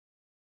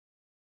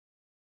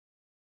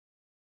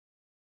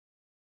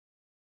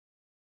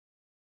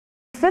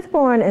Fifth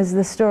Born is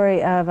the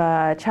story of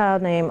a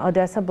child named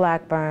Odessa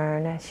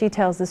Blackburn. She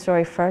tells the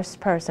story first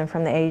person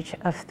from the age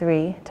of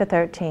 3 to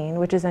 13,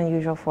 which is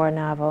unusual for a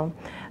novel.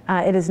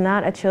 It is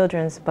not a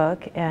children's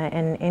book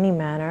in any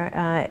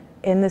manner.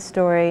 In the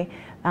story,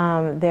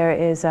 there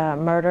is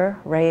murder,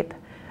 rape,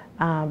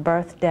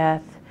 birth,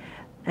 death,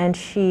 and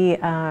she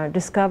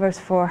discovers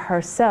for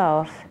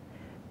herself,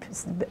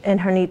 in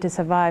her need to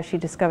survive, she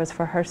discovers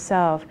for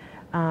herself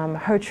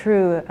her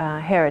true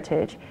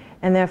heritage.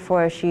 And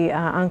therefore, she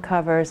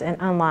uncovers and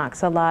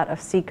unlocks a lot of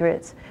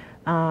secrets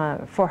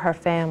for her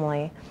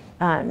family.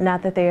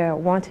 Not that they are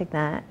wanting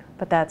that,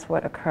 but that's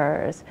what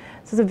occurs.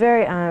 So it's a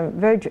very,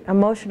 very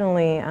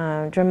emotionally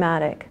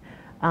dramatic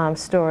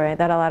story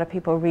that a lot of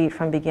people read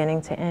from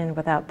beginning to end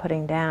without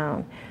putting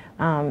down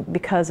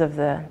because of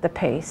the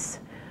pace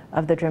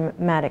of the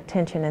dramatic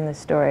tension in the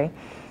story.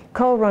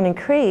 Cold Running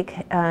Creek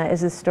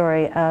is a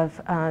story of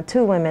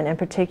two women in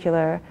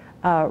particular,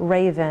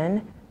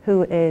 Raven,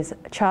 who is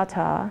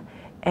Choctaw,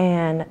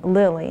 and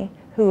Lily,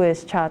 who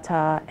is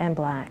Choctaw and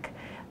Black.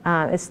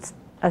 It's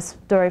a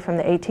story from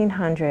the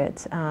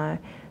 1800s,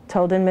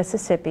 told in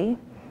Mississippi,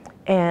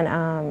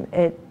 and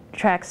it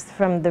tracks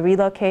from the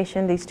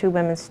relocation, these two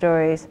women's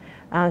stories,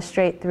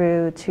 straight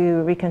through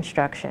to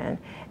Reconstruction,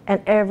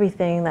 and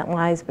everything that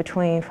lies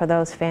between for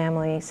those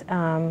families.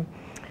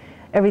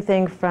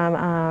 Everything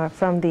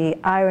from the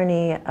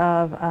irony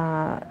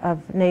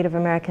of Native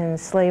American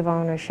slave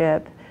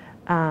ownership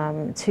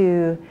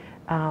to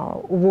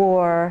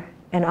war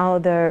and all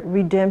of the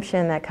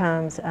redemption that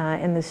comes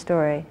in the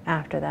story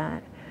after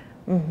that.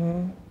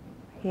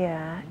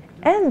 Yeah,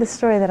 and the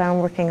story that I'm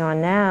working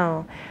on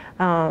now,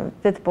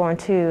 Fifth Born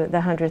 2, The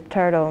 100th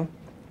Turtle,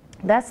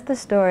 that's the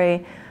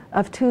story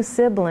of two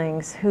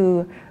siblings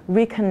who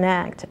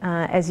reconnect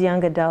as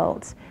young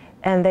adults,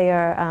 and they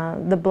are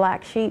the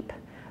black sheep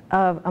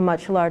of a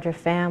much larger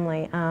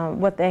family.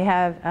 What they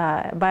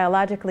have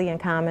biologically in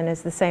common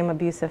is the same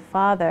abusive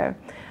father,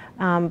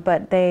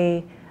 but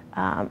they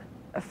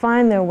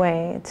find their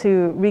way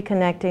to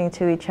reconnecting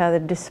to each other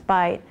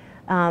despite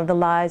the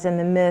lies and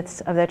the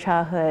myths of their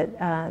childhood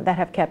that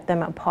have kept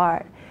them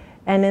apart.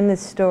 And in this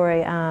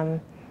story,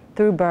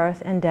 through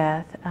birth and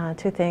death,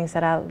 two things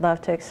that I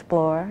love to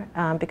explore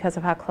because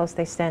of how close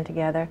they stand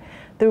together.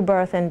 Through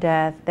birth and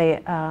death,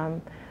 they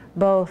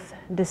both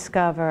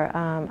discover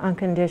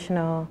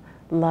unconditional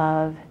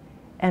love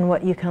and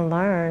what you can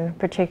learn,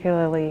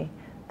 particularly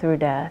through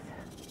death.